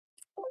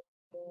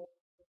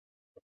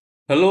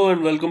Hello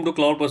and welcome to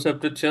Cloud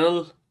Perceptor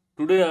channel.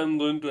 Today I'm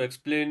going to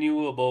explain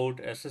you about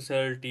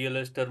SSL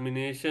TLS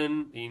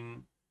termination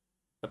in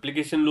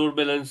application load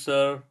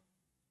balancer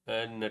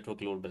and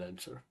network load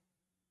balancer.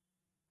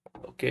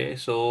 Okay,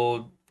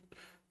 so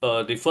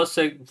the first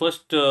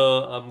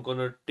I'm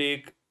gonna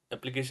take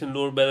application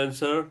load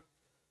balancer.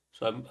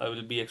 So I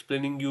will be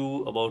explaining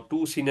you about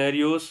two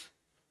scenarios.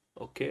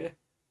 Okay,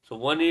 so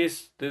one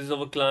is this is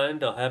our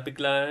client, a happy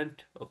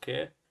client.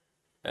 Okay,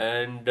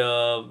 and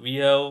we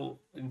have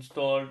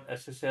installed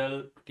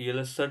SSL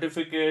TLS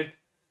certificate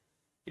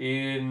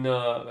and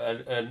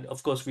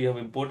of course we have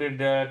imported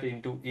that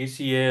into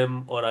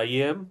ACM or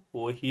IAM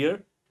over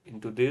here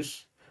into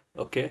this.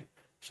 Okay,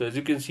 so as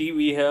you can see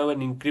we have an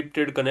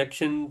encrypted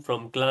connection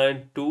from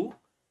client to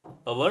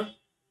our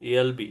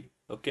ALB.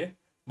 Okay,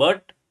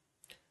 but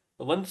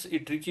once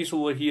it reaches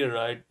over here,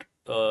 right,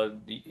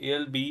 the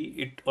ALB,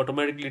 it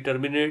automatically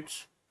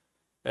terminates,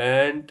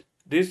 and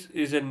this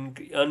is an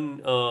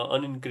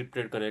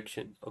unencrypted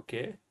connection,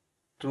 okay,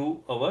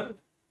 through our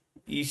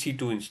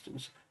EC2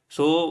 instance.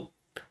 So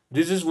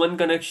this is one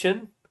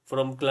connection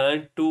from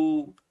client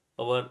to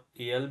our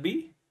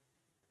ALB,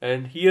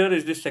 and here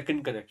is the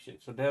second connection.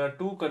 So there are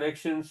two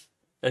connections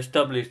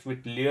established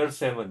with layer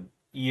 7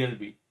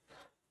 ELB.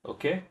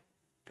 Okay,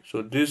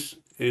 so this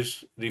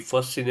is the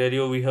first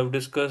scenario we have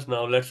discussed.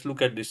 Now let's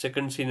look at the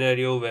second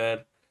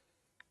scenario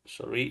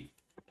sorry,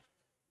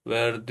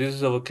 where this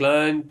is our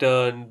client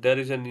and there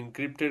is an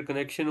encrypted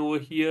connection over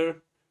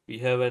here. We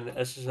have an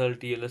SSL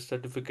TLS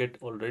certificate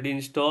already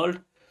installed,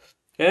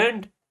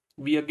 and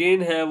we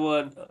again have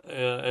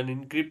an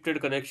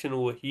encrypted connection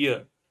over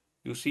here.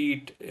 You see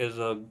it as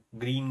a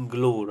green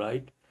glow,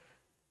 right?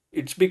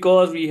 It's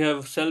because we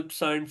have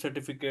self-signed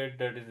certificate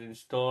that is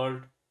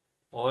installed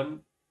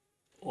on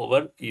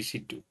our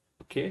EC2.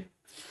 Okay,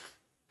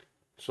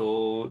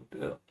 so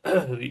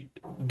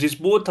these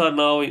both are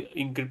now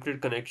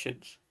encrypted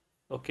connections.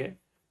 Okay,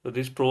 so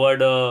this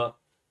provide a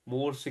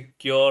more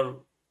secure,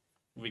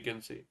 we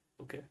can say.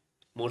 Okay,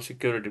 more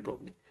security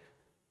probably.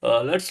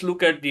 Let's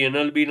look at the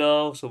NLB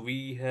now. So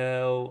we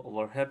have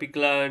our happy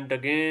client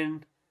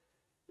again.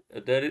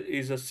 There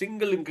is a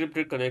single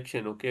encrypted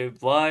connection. Okay,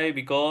 why?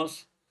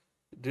 Because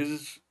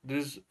this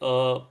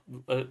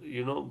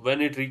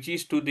when it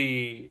reaches to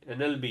the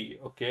NLB.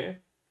 Okay,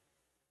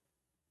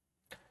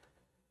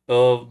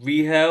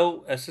 we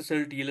have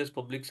SSL TLS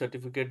public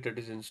certificate that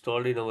is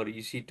installed in our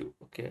EC2.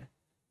 Okay,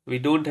 we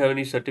don't have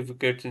any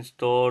certificates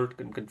installed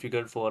and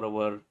configured for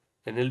our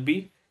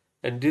NLB,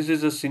 and this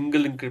is a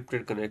single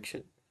encrypted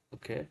connection.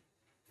 Okay,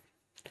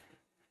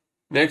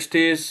 next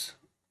is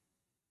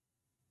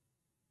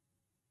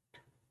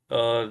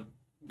uh,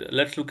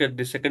 let's look at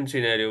the second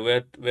scenario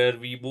where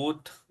we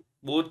both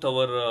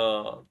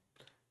our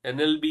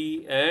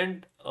NLB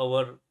and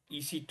our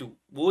EC2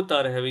 both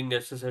are having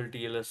SSL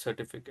TLS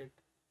certificate.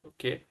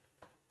 Okay,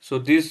 so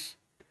this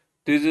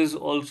is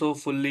also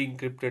fully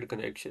encrypted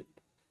connection.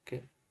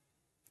 Okay.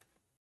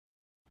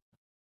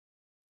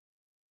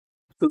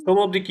 So some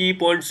of the key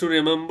points to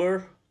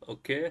remember.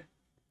 Okay.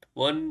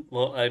 One,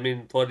 well, I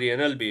mean for the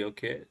NLB.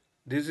 Okay.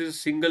 This is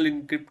single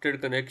encrypted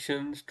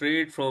connection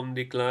straight from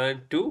the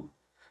client to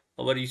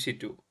our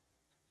EC2.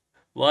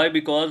 Why?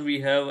 Because we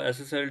have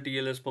SSL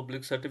TLS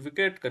public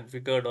certificate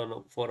configured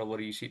on for our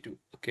EC2.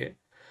 Okay.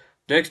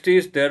 Next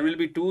is there will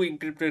be two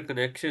encrypted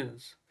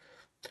connections.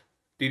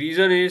 The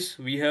reason is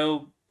we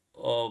have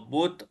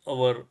both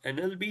our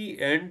NLB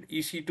and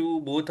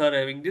EC2 both are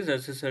having this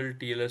SSL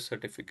TLS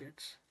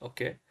certificates.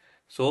 Okay,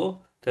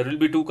 so there will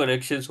be two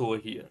connections over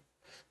here.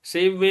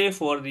 Same way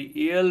for the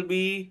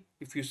ALB,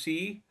 if you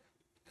see,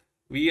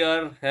 we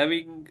are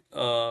having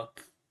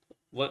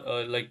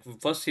like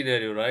first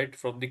scenario, right,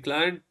 from the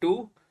client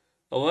to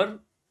our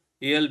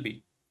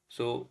ALB.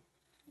 So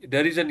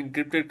there is an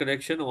encrypted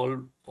connection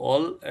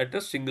all at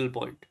a single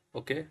point.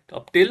 Okay,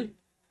 up till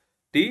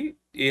the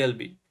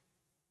ALB.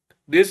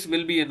 This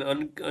will be an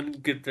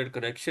unencrypted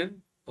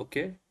connection.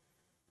 Okay.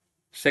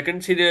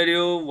 Second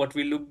scenario, what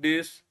we looked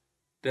is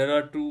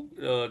there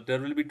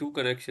will be two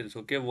connections.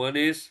 Okay. One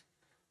is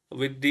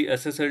with the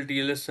SSL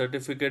TLS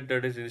certificate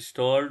that is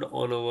installed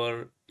on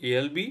our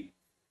ALB.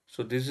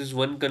 So this is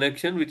one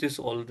connection which is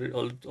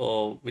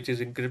which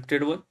is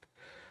encrypted one.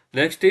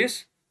 Next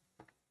is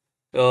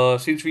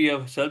since we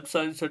have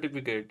self-signed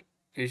certificate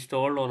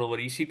installed on our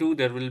EC2,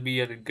 there will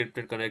be an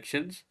encrypted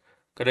connection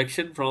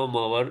from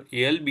our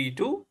ALB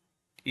to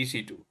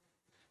EC2.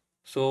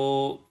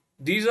 So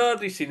these are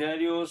the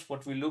scenarios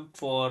what we looked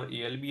for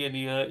ALB and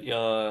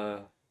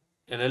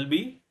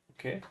NLB.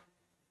 Okay.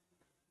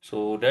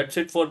 So that's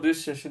it for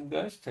this session,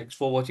 guys. Thanks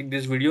for watching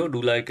this video.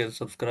 Do like and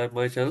subscribe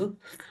my channel.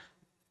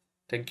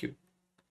 Thank you.